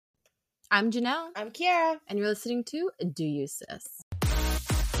I'm Janelle. I'm Kiara. And you're listening to Do You Sis?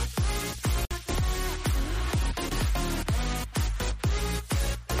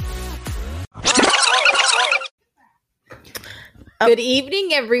 Good evening,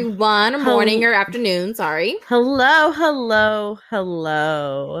 everyone. Or morning or afternoon, sorry. Hello.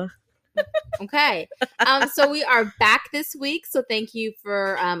 Okay. So we are back this week. So thank you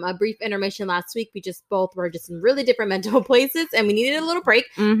for a brief intermission last week. We just both were just in really different mental places and we needed a little break.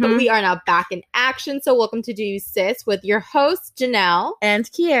 Mm-hmm. But we are now back in action. So welcome to Do You Sis with your host, Janelle. And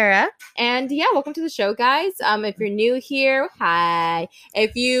Kiara. And yeah, welcome to the show, guys. If you're new here, hi.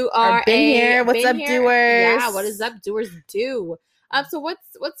 If you are here, what's up, doers? Yeah, what is up, doers do? So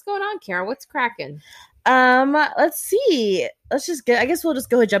what's going on, Kiara? What's cracking? Let's see. I guess we'll just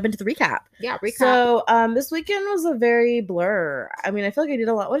go and jump into the recap. Yeah, recap. So, this weekend was a very blur. I mean, I feel like I did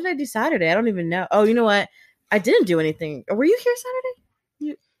a lot. What did I do Saturday? I don't even know. Oh, you know what? I didn't do anything. Were you here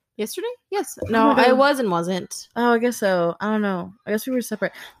Saturday? Yesterday? Yes. No, I was and wasn't. Oh, I guess so. I don't know. I guess we were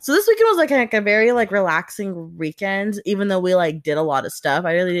separate. So this weekend was like a very relaxing weekend, even though we did a lot of stuff.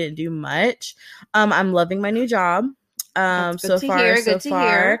 I really didn't do much. I'm loving my new job. So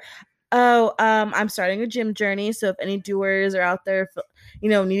far. Oh, I'm starting a gym journey. So if any doers are out there,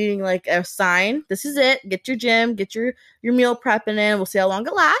 needing a sign, this is it. Get your gym, get your meal prepping in. We'll see how long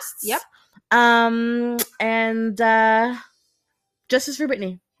it lasts. Yep. And justice for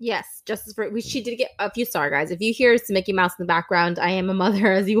Brittany. Yes, she did get a few star, guys. If you hear some Mickey Mouse in the background, I am a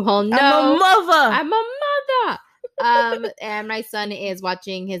mother, as you all know. I'm a mother. And my son is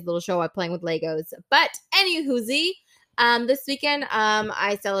watching his little show while playing with Legos. But anywhoozy, this weekend,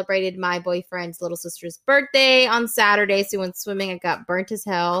 I celebrated my boyfriend's little sister's birthday on Saturday. So we went swimming. I got burnt as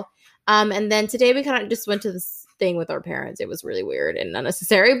hell. And then today we kind of just went to this thing with our parents. It was really weird and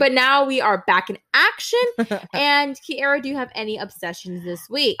unnecessary. But now we are back in action. And Kiara, do you have any obsessions this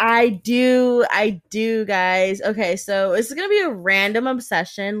week? I do, guys. Okay, so it's gonna be a random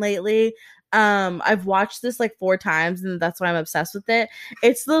obsession lately. I've watched this 4 times, and that's why I'm obsessed with it.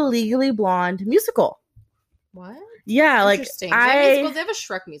 It's the Legally Blonde musical. What? Yeah, interesting. They have a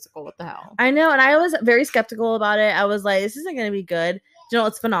Shrek musical. What the hell? I know, and I was very skeptical about it. I was like, this isn't going to be good.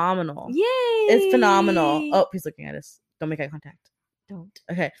 It's phenomenal. Yay! It's phenomenal. Oh, he's looking at us. Don't make eye contact. Don't.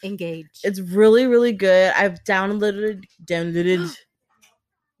 Okay. Engage. It's really, really good. I've downloaded.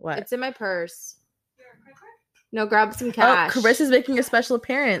 What? It's in my purse. No, grab some cash. Oh, Carissa's making a special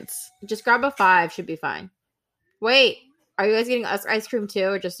appearance. Just grab a 5. Should be fine. Wait, are you guys getting ice cream too,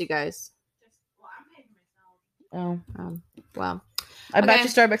 or just you guys? Oh. Well. I bought you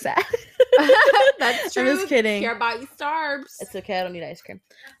Starbucks ad. That's true. I'm just kidding. Here, I bought you Starbs. It's okay. I don't need ice cream.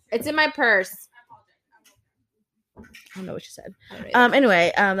 It's in my purse. I don't know what you said.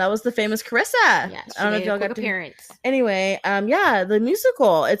 Anyway, that was the famous Carissa. Yeah, I don't know if y'all got appearance. Anyway, yeah, the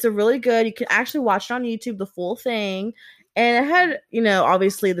musical. It's a really good. You can actually watch it on YouTube, the full thing. And it had,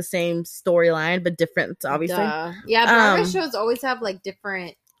 obviously the same storyline, but different, obviously. Duh. Yeah, Broadway shows always have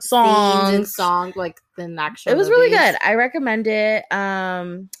different songs than actual it was movies. Really good. I recommend it.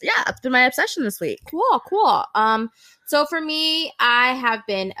 Yeah, it's been my obsession this week. Cool. So for me, I have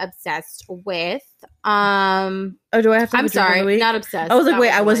been obsessed with do I have to I'm sorry, not obsessed. I was like,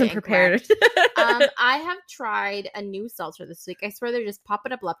 wait, I wasn't prepared. I have tried a new seltzer this week. I swear they're just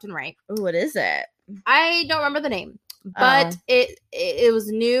popping up left and right. Ooh, what is it? I don't remember the name, but it was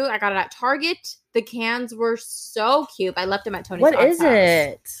new. I got it at Target. The cans were so cute. I left them at Tony's. What is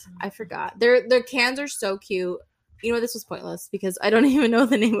it? I forgot. Their cans are so cute. You know, this was pointless because I don't even know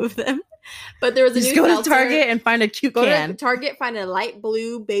the name of them. But there was a new seltzer. Go to Target and find a cute can. Go to Target, find a light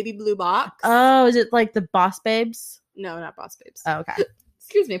blue, baby blue box. Oh, is it like the Boss Babes? No, not Boss Babes. Oh, okay.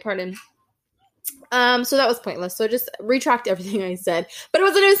 Excuse me, pardon. So that was pointless. So just retract everything I said. But it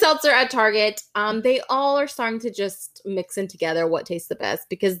was a new seltzer at Target. They all are starting to just mix in together what tastes the best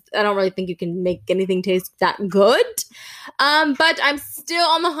because I don't really think you can make anything taste that good. But I'm still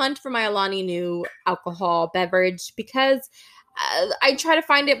on the hunt for my Alani Nu alcohol beverage because I try to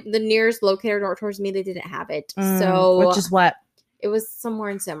find it the nearest locator towards me. They didn't have it. So which is what? It was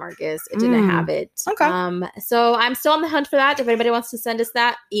somewhere in San Marcos. It didn't have it. Okay. So I'm still on the hunt for that. If anybody wants to send us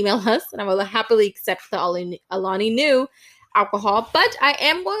that, email us, and I will happily accept the Alani Nu alcohol. But I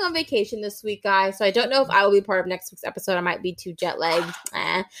am going on vacation this week, guys. So I don't know if I will be part of next week's episode. I might be too jet lagged,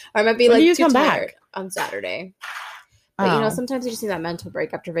 or I might be too tired on Saturday. But sometimes you just need that mental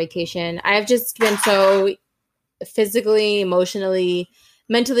break after vacation. I have just been so physically, emotionally,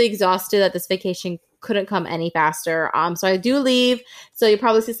 mentally exhausted that this vacation couldn't come any faster. So I do leave. So you'll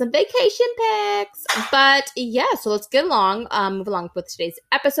probably see some vacation pics. But yeah, so let's move along with today's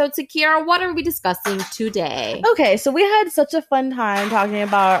episode. So Kiara, what are we discussing today? Okay, so we had such a fun time talking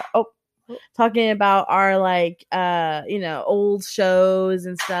about talking about our like old shows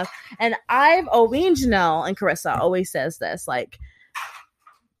and stuff. And me and Janelle and Carissa always says this, like,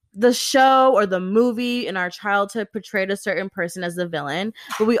 the show or the movie in our childhood portrayed a certain person as the villain,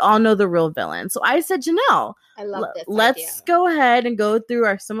 but we all know the real villain. So I said, Janelle, I love this let's go ahead and go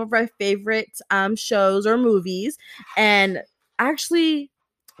through some of our favorite shows or movies, and actually,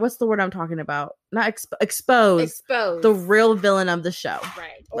 what's the word I'm talking about? Not expose the real villain of the show,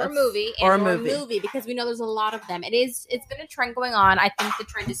 right? Or movie, because we know there's a lot of them. It's been a trend going on. I think the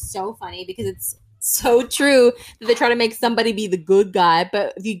trend is so funny because it's so true that they try to make somebody be the good guy,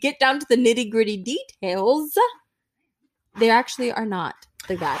 but if you get down to the nitty-gritty details, they actually are not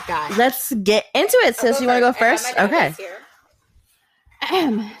the bad guy. Let's get into it, sis. You want to go first? Okay.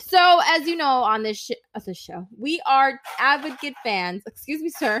 So, as you know, on this show, we are avid fans, excuse me,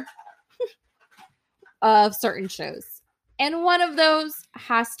 sir, of certain shows. And one of those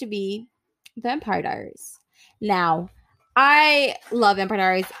has to be Vampire Diaries. Now, I love Vampire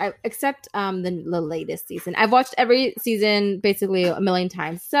Diaries, except the latest season. I've watched every season basically a million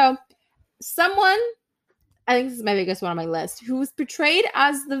times. So, someone, I think this is my biggest one on my list, who was portrayed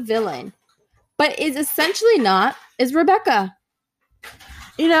as the villain, but is essentially not, is Rebecca.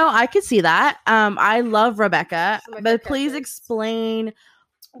 You know, I could see that. I love Rebecca, but please explain. Okay.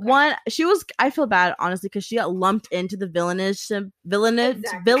 One, I feel bad, honestly, because she got lumped into the villainiship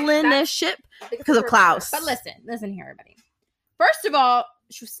because of Klaus. But listen here, everybody. First of all,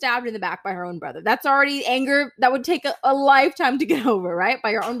 she was stabbed in the back by her own brother. That's already anger that would take a lifetime to get over, right?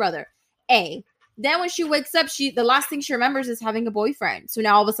 By her own brother. Then when she wakes up, the last thing she remembers is having a boyfriend. So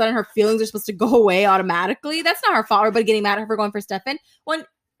now all of a sudden her feelings are supposed to go away automatically. That's not her fault. Everybody getting mad at her for going for Stefan. When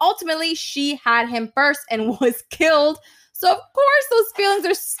ultimately she had him first and was killed. So of course those feelings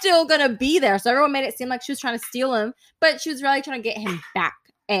are still going to be there. So everyone made it seem like she was trying to steal him, but she was really trying to get him back.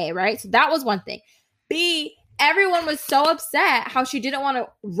 Right? So that was one thing. B, everyone was so upset how she didn't want to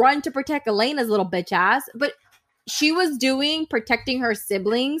run to protect Elena's little bitch ass, but she was protecting her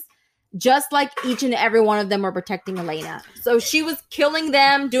siblings just like each and every one of them were protecting Elena. So she was killing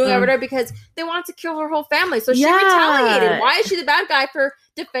them, doing everything because they wanted to kill her whole family. So she retaliated. Why is she the bad guy for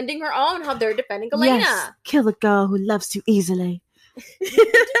defending her own? How they're defending Elena? Yes, kill a girl who loves too easily. Do you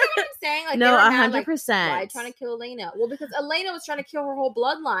know what I'm saying? Like, no, 100%. Why trying to kill Elena? Well, because Elena was trying to kill her whole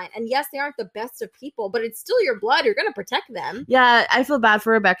bloodline. And yes, they aren't the best of people, but it's still your blood. You're going to protect them. Yeah, I feel bad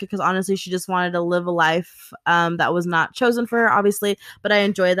for Rebecca because honestly, she just wanted to live a life that was not chosen for her, obviously. But I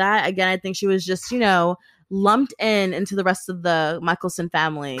enjoy that. Again, I think she was just, lumped into the rest of the Michelson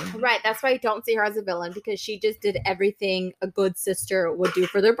family. Right. That's why I don't see her as a villain, because she just did everything a good sister would do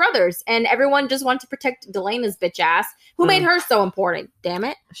for their brothers. And everyone just wanted to protect Delena's bitch ass, who made her so important. Damn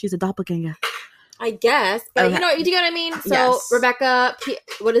it. She's a doppelganger. I guess. But you know what I mean? So yes. Rebecca,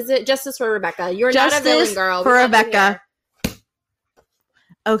 what is it? Justice for Rebecca. You're not a villain, girl. For Rebecca.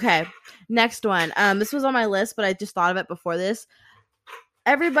 Okay. Next one. This was on my list, but I just thought of it before this.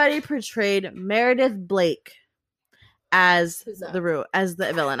 Everybody portrayed Meredith Blake as the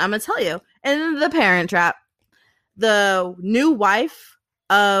villain. I'm gonna tell you. In The Parent Trap, the new wife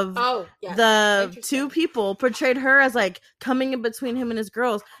of the two people portrayed her as like coming in between him and his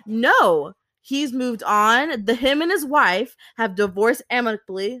girls. No, he's moved on. Him and his wife have divorced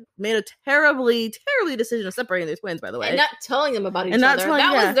amicably, made a terribly decision of separating their twins, by the way. And not telling them about each other.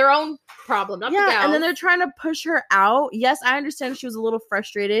 That was their own problem, not the gals. And then they're trying to push her out. Yes, I understand she was a little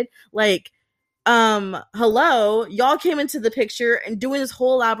frustrated. Like, hello, y'all came into the picture and doing this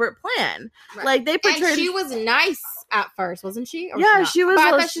whole elaborate plan. Right. Like, they portrayed... And she was nice at first, wasn't she? Or she was.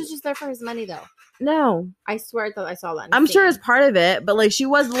 But I thought she was just there for his money, though. No. I swear that I saw that. I'm sure it's part of it, but like she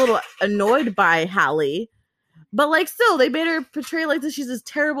was a little annoyed by Hallie. But like still, they made her portray like that she's this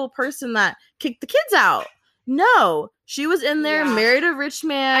terrible person that kicked the kids out. No. She was in there, married a rich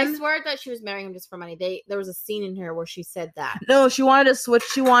man. I swear that she was marrying him just for money. There was a scene in here where she said that. No, she wanted to switch.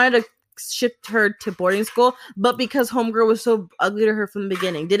 She wanted to shipped her to boarding school, but because homegirl was so ugly to her from the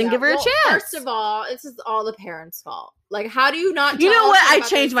beginning, didn't give her a chance. First of all, this is all the parents' fault. Like, how do you not? You know what? I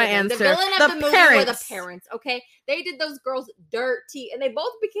changed my answer. The villain of the movie were the parents. Okay, they did those girls dirty, and they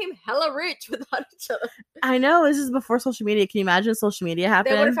both became hella rich without each other. I know, this is before social media. Can you imagine social media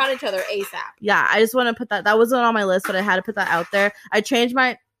happened? They would have found each other ASAP. Yeah, I just want to put that wasn't on my list, but I had to put that out there. I changed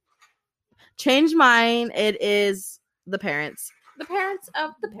mine. It is the parents. The parents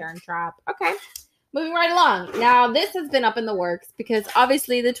of The Parent Trap. Okay. Moving right along. Now, this has been up in the works because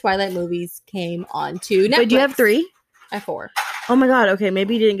obviously the Twilight movies came on to Netflix. Wait, do you have 3? I have 4. Oh my god. Okay,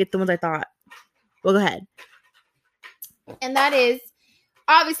 maybe you didn't get the ones I thought. Well, go ahead. And that is,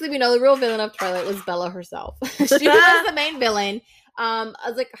 obviously we know the real villain of Twilight was Bella herself. She was the main villain. I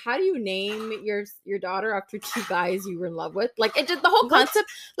was like, how do you name your daughter after two guys you were in love with? Like, it just the whole What? concept.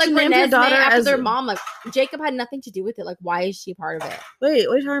 Like, She named her Renesmee daughter after as- their mom. Like, Jacob had nothing to do with it. Like, why is she a part of it? Wait,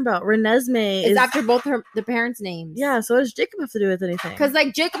 what are you talking about? Renesmee It's is after both the parents' names. Yeah, so what does Jacob have to do with anything? Because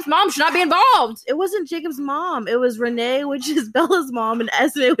like Jacob's mom should not be involved. It wasn't Jacob's mom. It was Renee, which is Bella's mom, and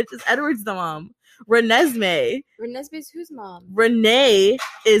Esme, which is Edward's mom. Renesmee. Renesmee's whose mom? Renee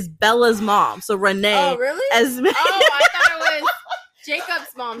is Bella's mom. So Renee. Oh, really? Esme. Oh, I thought it was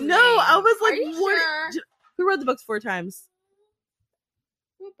Jacob's mom's No, name. I was like, Are you what? sure? Who read the books 4 times?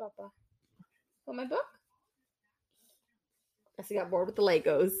 Who, Papa? Oh, my book? I got bored with the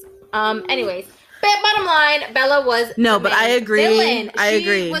Legos. Anyways, but bottom line, Bella was No, the but I main agree. villain. I She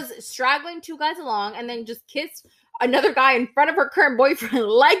agree. was straggling 2 guys along and then just kissed another guy in front of her current boyfriend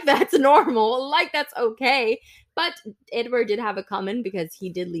like that's normal, like that's okay. But Edward did have it coming because he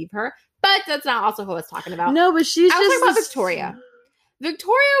did leave her. But that's not also who I was talking about. No, but she's I was just talking about Victoria.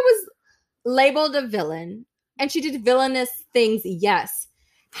 Victoria was labeled a villain, and she did villainous things, yes.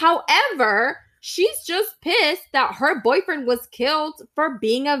 However, she's just pissed that her boyfriend was killed for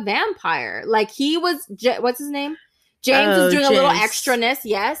being a vampire. Like, he was, what's his name? James Oh, is doing a little James. extraness,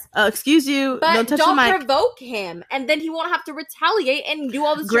 yes. Excuse you. But Don't touch don't the mic. provoke him, and then he won't have to retaliate and do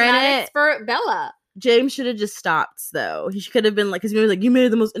all this Granted- dramatics for Bella. James should have just stopped, though. He could have been like, because he was like, you made it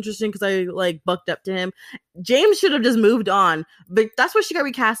the most interesting because I like bucked up to him. James should have just moved on. But that's why she got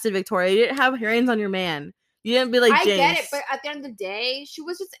recasted, Victoria. You didn't have hands on your man. You didn't be like I James. get it, but at the end of the day, she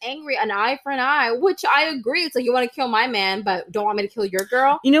was just angry, an eye for an eye, which I agree. It's like, you want to kill my man, but don't want me to kill your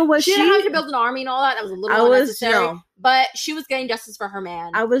girl. You know what? She didn't have to build an army and all that. That was a little unnecessary. But she was getting justice for her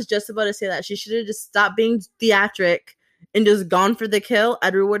man. I was just about to say that. She should have just stopped being theatric and just gone for the kill.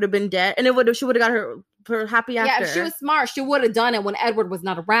 Edward would have been dead. And she would have got her happy after. Yeah, if she was smart, she would have done it when Edward was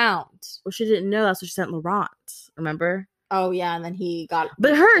not around. Well, she didn't know. That's what she sent Laurent. Remember? Oh, yeah, and then he got...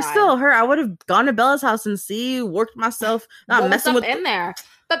 But her, I would have gone to Bella's house and worked myself, not messing with... in there.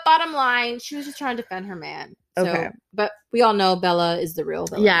 But bottom line, she was just trying to defend her man. So, Okay. But we all know Bella is the real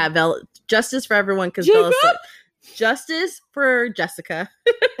villain. Yeah, Bella. Justice for everyone, because Jacob? Bella's... Justice for Jessica,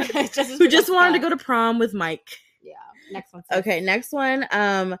 who just wanted to go to prom with Mike. Yeah, next one. Okay, next one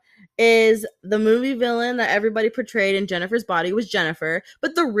is the movie villain that everybody portrayed in Jennifer's Body was Jennifer,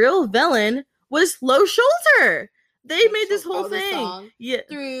 but the real villain was Low Shoulder. They made this whole thing. Song. Yeah.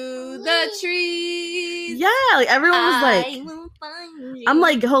 Through the trees. Yeah, like everyone was like, will find you. I'm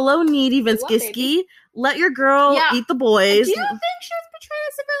like, hello, needy Vinskiski. Let your girl eat the boys. Do you think she was portrayed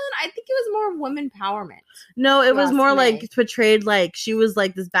as a villain? I think it was more women empowerment. No, it was Last more May. like portrayed like she was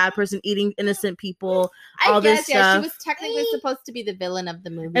like this bad person eating innocent people. I all guess, this yeah, stuff. she was technically supposed to be the villain of the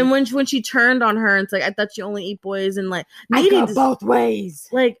movie. And when she turned on her, it's like, I thought you only eat boys, and like I Needy go both ways.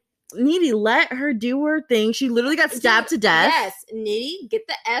 like Needy, let her do her thing. She literally got stabbed to death. Yes, Needy, get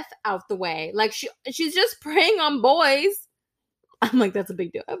the F out the way. Like she's just preying on boys. I'm like, that's a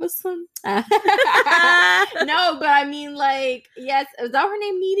big deal. I have a son. No, but I mean, like, yes, is that her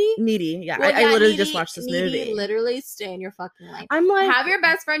name, Needy? Needy, yeah. Well, I literally Needy- just watched this Needy, movie. Literally, stay in your fucking life. I'm like, Have your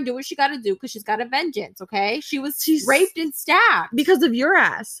best friend do what she got to do because she's got a vengeance. Okay, she's She's- raped and stabbed because of your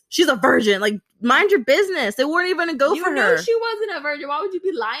ass. She's a virgin. Like, mind your business. They weren't even gonna go you for knew her. she wasn't a virgin. Why would you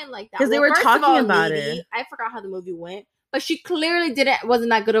be lying like that? 'Cause they were first of talking all, about Needy, it. I forgot how the movie went, but she clearly wasn't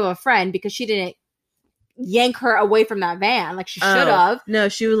that good of a friend because she didn't yank her away from that van like she should have. No,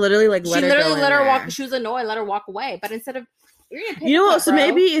 she would literally like She let her literally go in let her there. walk. She was annoyed, let her walk away. But instead of, you're gonna You know what? pick So up, bro.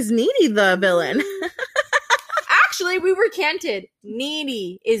 maybe is Needy the villain? Actually, we recanted.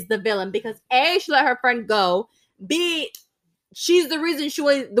 Needy is the villain because A, she let her friend go. B, she's the reason she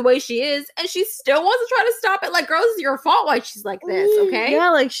was the way she is, and she still wants to try to stop it. Like, girl, it's your fault why she's like this, okay? Yeah,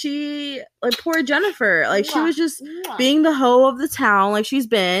 like poor Jennifer. Like she was just Mwah. being the hoe of the town, like she's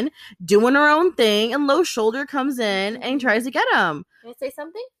been doing her own thing, and Low Shoulder comes in and tries to get him. Can I say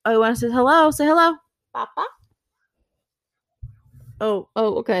something? Oh, you want to say hello? Say hello. Papa? Oh,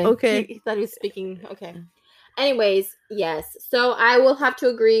 okay. Okay. He thought he was speaking. Okay. Anyways, yes. So I will have to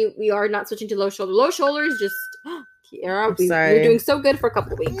agree. We are not switching to Low Shoulder. Low Shoulder is just Kiara. Sorry. We're doing so good for a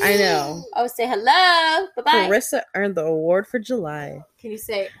couple of weeks. I know. Oh, say hello. Bye bye. Carissa earned the award for July. Can you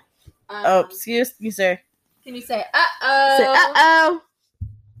say? Oh, excuse me, sir. Can you say? Uh Say oh. oh.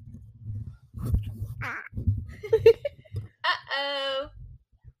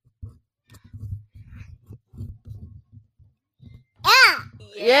 Oh.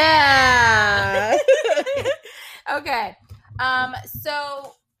 Yeah. Okay.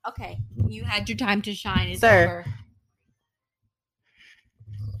 So okay, you had your time to shine. It's Sir.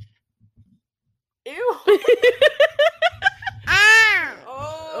 over. Ew.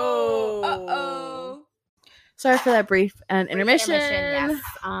 Oh. Uh-oh. Sorry for that brief intermission. Yes.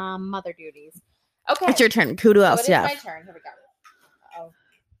 Mother duties. Okay. It's your turn. Who else? It's my turn. Here we go. Oh,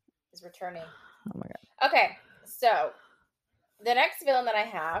 he's returning. Oh my god. Okay, so the next villain that I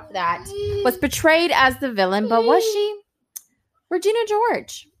have that was portrayed as the villain, but was she? Regina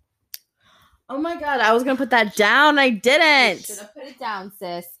George. Oh my god, I was gonna put that down. I didn't. Should have put it down,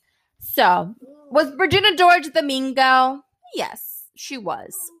 sis. So, was Regina George the mean girl? Yes, she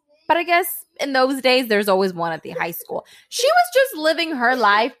was. But I guess in those days, there's always one at the high school. She was just living her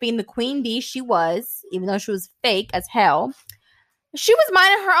life, being the queen bee she was, even though she was fake as hell. She was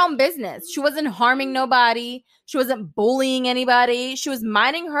minding her own business. She wasn't harming nobody. She wasn't bullying anybody. She was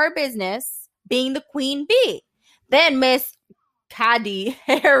minding her business, being the queen bee. Then Miss Cady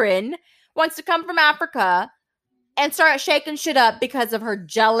Heron wants to come from Africa and start shaking shit up because of her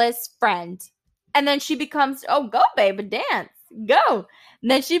jealous friend. And then she becomes, oh, go, baby, dance. Go. And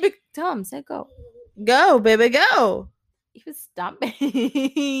then she tell him, say go. Go, baby, go. He was stopping.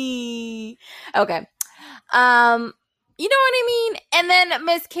 Okay. You know what I mean? And then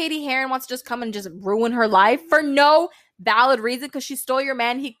Miss Cady Heron wants to just come and just ruin her life for no valid reason because she stole your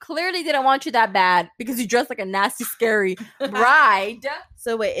man. He clearly didn't want you that bad because you dressed like a nasty, scary bride.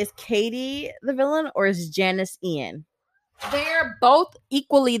 So wait, is Katie the villain or is Janice Ian? They're both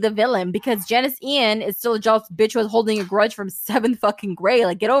equally the villain because Janice Ian is still a jealous bitch who was holding a grudge from 7th fucking grade.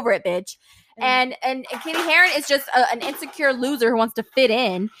 Like, get over it, bitch. And Cady Heron is just an insecure loser who wants to fit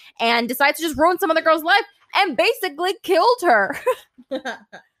in and decides to just ruin some other girl's life and basically killed her.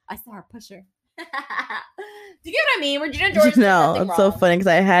 I saw her push her. Do you get what I mean? Regina George. No, it's so funny because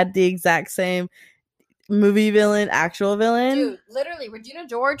I had the exact same movie villain, actual villain. Dude, literally, Regina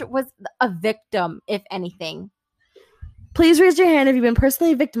George was a victim, if anything. Please raise your hand if you've been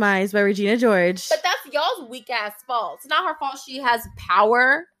personally victimized by Regina George. But that's y'all's weak ass fault. It's not her fault she has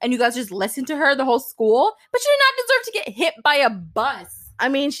power and you guys just listen to her the whole school. But she did not deserve to get hit by a bus. I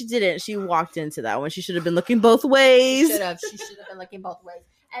mean, she didn't. She walked into that one. She should have been looking both ways. She should have been looking both ways.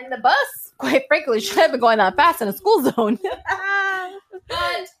 And the bus, quite frankly, should have been going that fast in a school zone.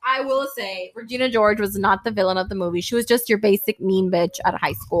 But I will say, Regina George was not the villain of the movie. She was just your basic mean bitch at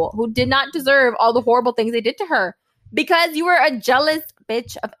high school who did not deserve all the horrible things they did to her. Because you were a jealous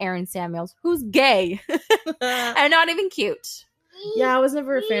bitch of Aaron Samuels, who's gay and not even cute. Yeah, I was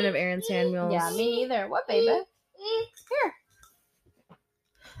never a fan of Aaron Samuels. Yeah, me either. What, baby? Here.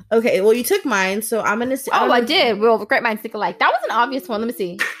 Okay, well, you took mine, so I'm gonna see. I did. Well, great minds think alike. That was an obvious one. Let me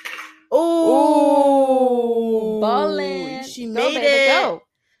see. Oh, ballin'. She made it. Go.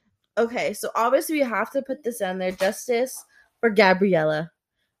 Okay, so obviously we have to put this on there. Justice for Gabriella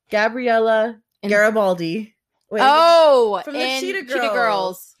Garibaldi. Wait, from the Cheetah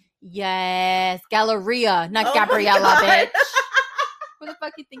Girls. Yes, Galleria, not Gabriella, bitch. Who the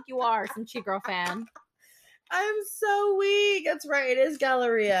fuck you think you are? Some Cheetah Girl fan. I'm so weak. That's right. It is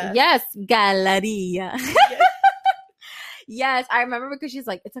Galleria. Yes, Galleria. Yes, I remember because she's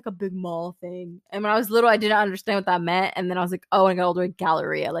like, it's like a big mall thing. And when I was little, I didn't understand what that meant. And then I was like, oh, and I got older,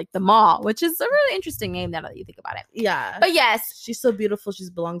 Galleria, like the mall, which is a really interesting name now that you think about it. Yeah. But yes. She's so beautiful. She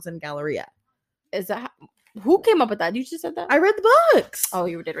belongs in Galleria. Is that who came up with that? You just said that? I read the books. Oh,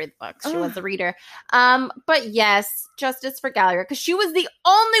 you did read the books. She was the reader. But yes, justice for Galleria, because she was the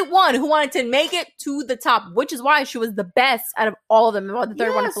only one who wanted to make it to the top, which is why she was the best out of all of them. The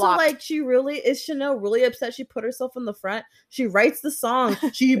third one flopped. So like, is Chanel really upset? She put herself in the front. She writes the song.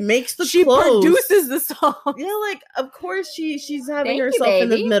 She makes the she clothes. Produces the song. Yeah, like of course she's having herself in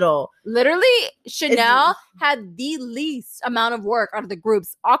the middle. Literally, Chanel had the least amount of work out of the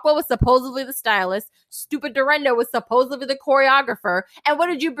groups. Aqua was supposedly the stylist. Stupid Dorinda was supposedly the choreographer. And what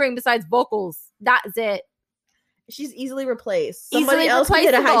did you bring besides vocals? That's it. She's easily replaced. Somebody else can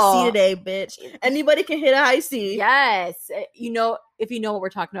hit a high C today, bitch. Anybody can hit a high C. Yes. You know, if you know what we're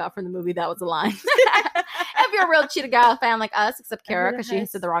talking about from the movie, that was a line. If you're a real Cheetah Girl fan like us, except Kara, because she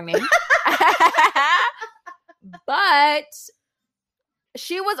said the wrong name. But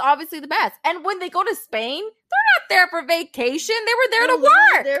she was obviously the best. And when they go to Spain, they're not there for vacation. They were there to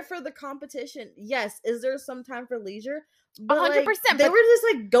work. There for the competition. Yes. Is there some time for leisure? 100%. They were just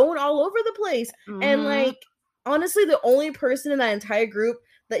like going all over the place. Mm-hmm. And like, honestly, the only person in that entire group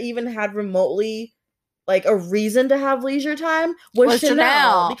that even had remotely like a reason to have leisure time was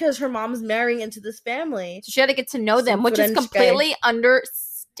Chanel, because her mom's marrying into this family. So she had to get to know them, which is completely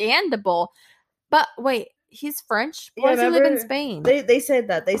understandable. But wait, he's French? Why does he live in Spain? They said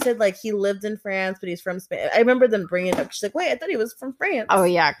that. They said like he lived in France, but he's from Spain. I remember them bringing it up. She's like, wait, I thought he was from France. Oh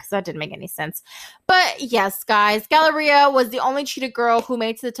yeah, because that didn't make any sense. But yes, guys, Galleria was the only Cheetah Girl who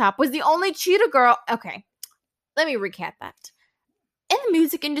made it to the top. Was the only Cheetah Girl. Okay, let me recap that. In the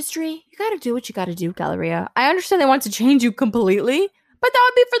music industry, you gotta do what you gotta do, Galleria. I understand they want to change you completely, but that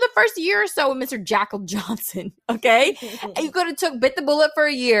would be for the first year or so with Mr. Jackal Johnson, okay? And you could have bit the bullet for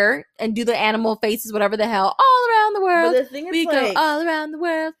a year and do the animal faces, whatever the hell, all around the world. But the thing is, we like, go all around the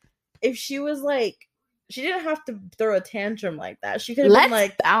world. If she was like, she didn't have to throw a tantrum like that. She could have been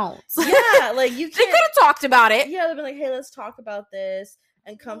like, bounce. Yeah, like you. They could have talked about it. Yeah, they've been like, hey, let's talk about this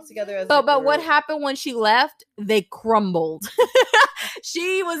and come together as. But what happened when she left? They crumbled.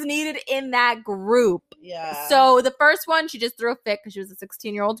 She was needed in that group. Yeah. So the first one, she just threw a fit because she was a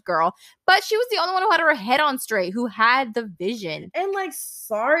 16-year-old girl. But she was the only one who had her head on straight, who had the vision. And like,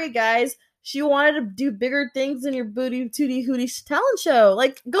 sorry guys, she wanted to do bigger things in your booty tootie hootie talent show.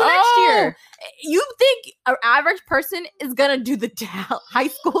 Like, go next year. You think an average person is gonna do the high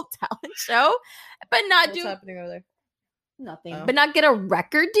school talent show, but not What's happening over there? Nothing. But not get a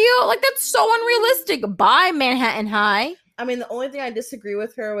record deal? Like, that's so unrealistic. Bye, Manhattan High. I mean, the only thing I disagree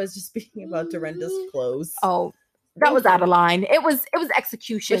with her was just speaking about Dorinda's clothes. Oh, that was out of line. It was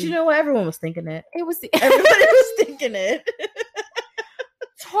execution. But you know what? Everyone was thinking it. Everybody was thinking it.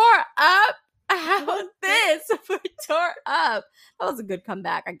 Tore up. How this? Tore up. That was a good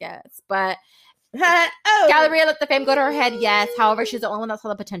comeback, I guess. But Galleria let the fame go to her head, yes. However, she's the only one that saw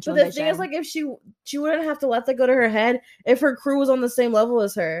the potential. But the thing is, like, if she wouldn't have to let that go to her head if her crew was on the same level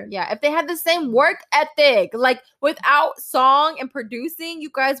as her. Yeah, if they had the same work ethic, like without song and producing, you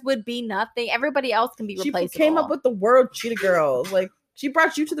guys would be nothing. Everybody else can be replaceable. She came up with the World Cheetah Girls. Like, she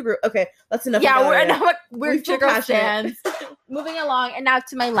brought you to the group. Okay, that's enough. Yeah, we're Cheetah Girl fans. fans. Moving along, and now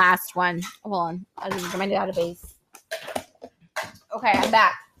to my last one. Hold on, I didn't get my database. Okay, I'm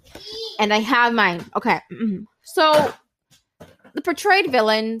back. And I have mine. Okay. So the portrayed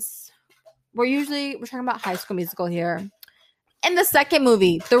villains, we're talking about High School Musical here. In the second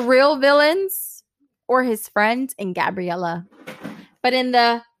movie, the real villains were his friend and Gabriella. But in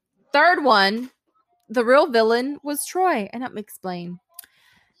the third one, the real villain was Troy. And let me explain.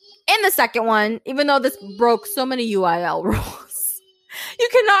 In the second one, even though this broke so many UIL rules, you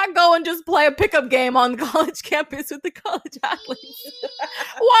cannot go and just play a pickup game on the college campus with the college athletes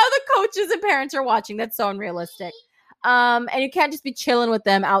while the coaches and parents are watching. That's so unrealistic. And you can't just be chilling with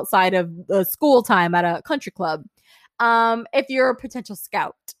them outside of school time at a country club if you're a potential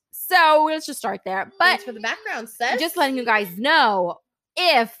scout. So let's just start there. But thanks for the background, Seth. Just letting you guys know,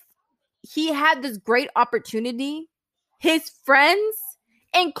 if he had this great opportunity, his friends,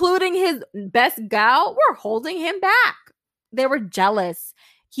 including his best gal, were holding him back. They were jealous.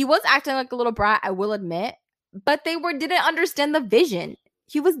 He was acting like a little brat, I will admit, but they didn't understand the vision.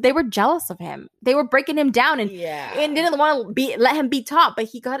 They were jealous of him. They were breaking him down and didn't want to let him be top, but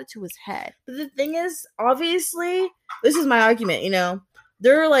he got it to his head. But the thing is, obviously, this is my argument, you know.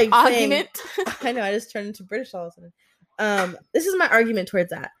 They're like argument. I know, I just turned into British all of a sudden. This is my argument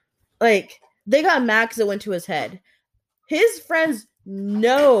towards that. Like, they got mad because it went to his head. His friends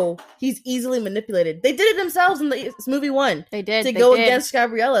know he's easily manipulated. They did it themselves in this movie 1. They did. To go against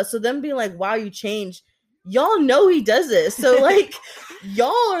Gabriella. So them being like, wow, you changed. Y'all know he does this. So, like,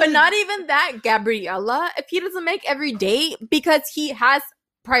 y'all are... But not even that, Gabriella. If he doesn't make every date because he has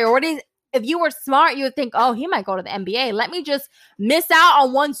priorities... If you were smart, you would think, oh, he might go to the NBA. Let me just miss out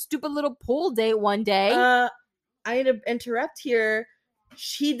on one stupid little pool date one day. I need to interrupt here.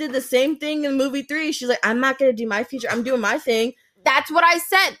 She did the same thing in movie 3. She's like, I'm not going to do my feature. I'm doing my thing. That's what I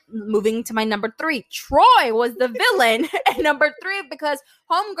said. Moving to my number 3. Troy was the villain at number 3 because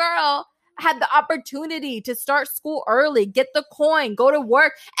homegirl had the opportunity to start school early, get the coin, go to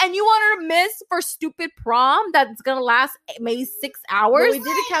work, and you want her to miss for stupid prom that's gonna last maybe 6 hours. Well, we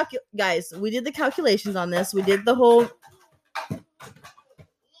did guys. We did the calculations on this. We did the whole.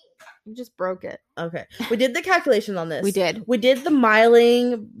 You just broke it. Okay, we did the calculations on this. We did. We did the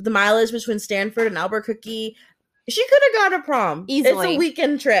mileage between Stanford and Albuquerque. She could have gone to prom easily. It's a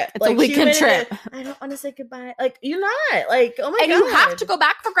weekend trip. It's a weekend trip. I don't want to say goodbye. Like, you're not. Like, oh my god. And you have to go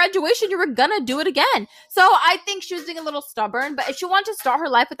back for graduation. You were gonna do it again. So I think she was being a little stubborn. But if she wanted to start her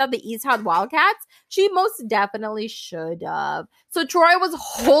life without the East Howard Wildcats, she most definitely should have. So Troy was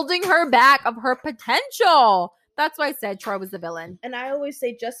holding her back of her potential. That's why I said Troy was the villain. And I always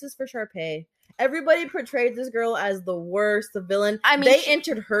say justice for Sharpay. Everybody portrayed this girl as the worst, the villain. I mean, they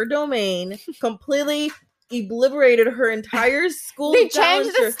entered her domain completely. Obliterated her entire school. They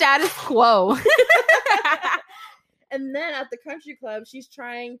changed the status quo. And then at the country club, she's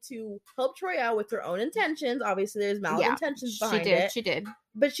trying to help Troy out with her own intentions. Obviously, there's malintentions behind it. She did.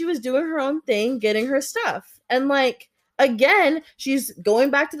 But she was doing her own thing, getting her stuff. And like, again, she's going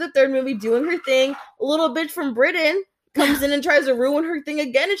back to the third movie, doing her thing. A little bitch from Britain comes in and tries to ruin her thing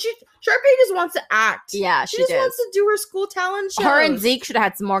again, and Sharpay just wants to act. Yeah, she just does. wants to do her school talent show. Her and Zeke should have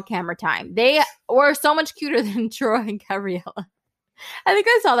had some more camera time. They were so much cuter than Troy and Gabriella. I think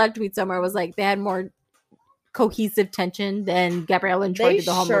I saw that tweet somewhere. It was like they had more cohesive tension than Gabriella and Troy did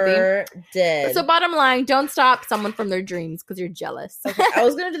the whole movie. Did. So bottom line, don't stop someone from their dreams because you're jealous. Okay, I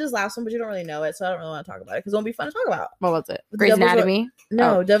was gonna do this last one, but you don't really know it, so I don't really want to talk about it because it won't be fun to talk about. What was it? Grey's Anatomy?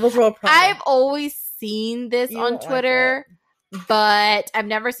 Devil's Roll Prada. I've always seen this on Twitter, but I've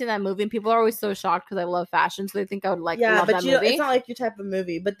never seen that movie. And people are always so shocked because I love fashion, so they think I would love that movie. It's not like your type of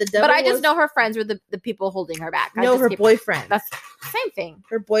movie. But I just know her friends were the people holding her back. Her boyfriend. That's the same thing.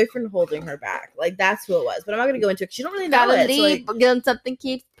 Her boyfriend holding her back. Like, that's who it was. But I'm not going to go into it because you don't really know it. So something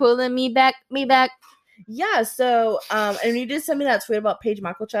keeps pulling me back. Yeah, so, and you did send me that tweet about Paige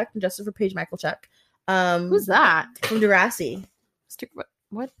Michaelchuck and Justice for Paige Michaelchuck. Who's that? From Degrassi.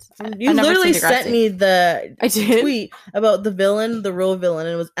 What? You literally sent me the tweet about the villain, the real villain,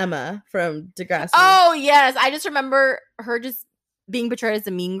 and it was Emma from Degrassi. Oh, yes. I just remember her just being portrayed as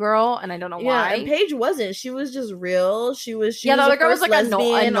a mean girl, and I don't know why. And Paige wasn't. She was just real. She was the other girl was like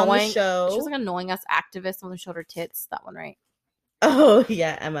annoying on the show. She was like annoying us activist when they showed her tits. That one, right? Oh,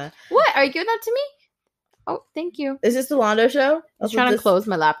 yeah, Emma. What? Are you giving that to me? Oh, thank you. Is this the Londo show? I was trying to close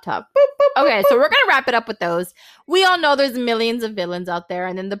my laptop. Okay, so we're going to wrap it up with those. We all know there's millions of villains out there,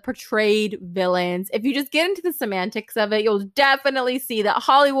 and then the portrayed villains. If you just get into the semantics of it, you'll definitely see that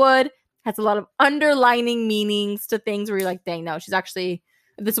Hollywood has a lot of underlining meanings to things where you're like, dang, no, she's actually...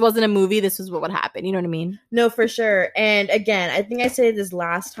 If this wasn't a movie, this is what would happen. You know what I mean? No, for sure. And again, I think I said this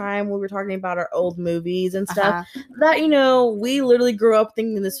last time when we were talking about our old movies and stuff, that, we literally grew up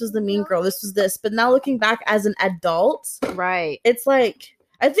thinking this was the mean girl, this was this. But now looking back as an adult, right? It's like,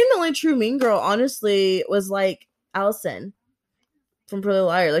 I think the only true mean girl, honestly, was like Allison from Pretty Little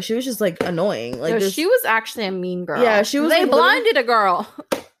Liars. Like, she was just like annoying. Like, she was actually a mean girl. Yeah, she was. They blinded a girl.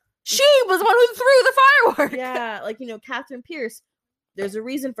 She was the one who threw the fireworks. Yeah, like, Catherine Pierce. There's a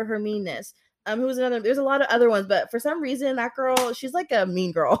reason for her meanness. Who was another? There's a lot of other ones, but for some reason, that girl, she's like a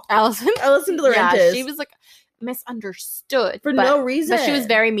mean girl. Allison De Laurentiis. Yeah, she was like misunderstood for no reason. But she was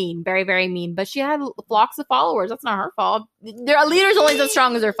very mean, very, very mean. But she had flocks of followers. That's not her fault. Their leader's only as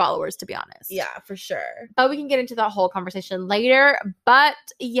strong as their followers, to be honest. Yeah, for sure. But we can get into that whole conversation later. But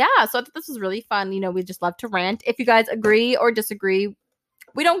yeah, so I thought this was really fun. We just love to rant. If you guys agree or disagree,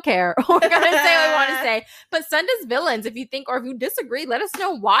 we don't care. We're going to say what we want to say. But send us villains if you think, or if you disagree, let us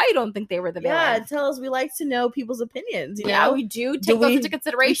know why you don't think they were the villains. Yeah, tell us. We like to know people's opinions. Yeah, we do take those into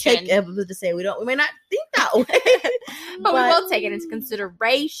consideration. We may not think that way. but we will take it into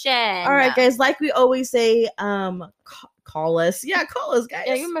consideration. All right, guys. Like we always say, call us. Yeah, call us, guys.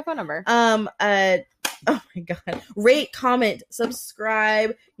 Yeah, give me my phone number. Oh my God. Rate, comment,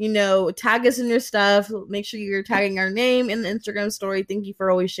 subscribe, tag us in your stuff. Make sure you're tagging our name in the Instagram story. Thank you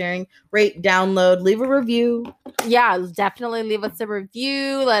for always sharing. Rate, download, leave a review. Yeah, definitely leave us a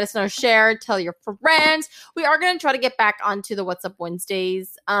review. Let us know, share, tell your friends. We are going to try to get back onto the What's Up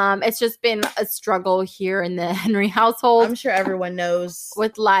Wednesdays. It's just been a struggle here in the Henry household. I'm sure everyone knows.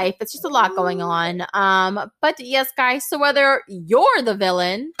 With life. It's just a lot going on. But yes, guys, so whether you're the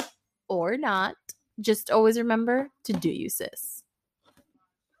villain or not, just always remember to do you, sis.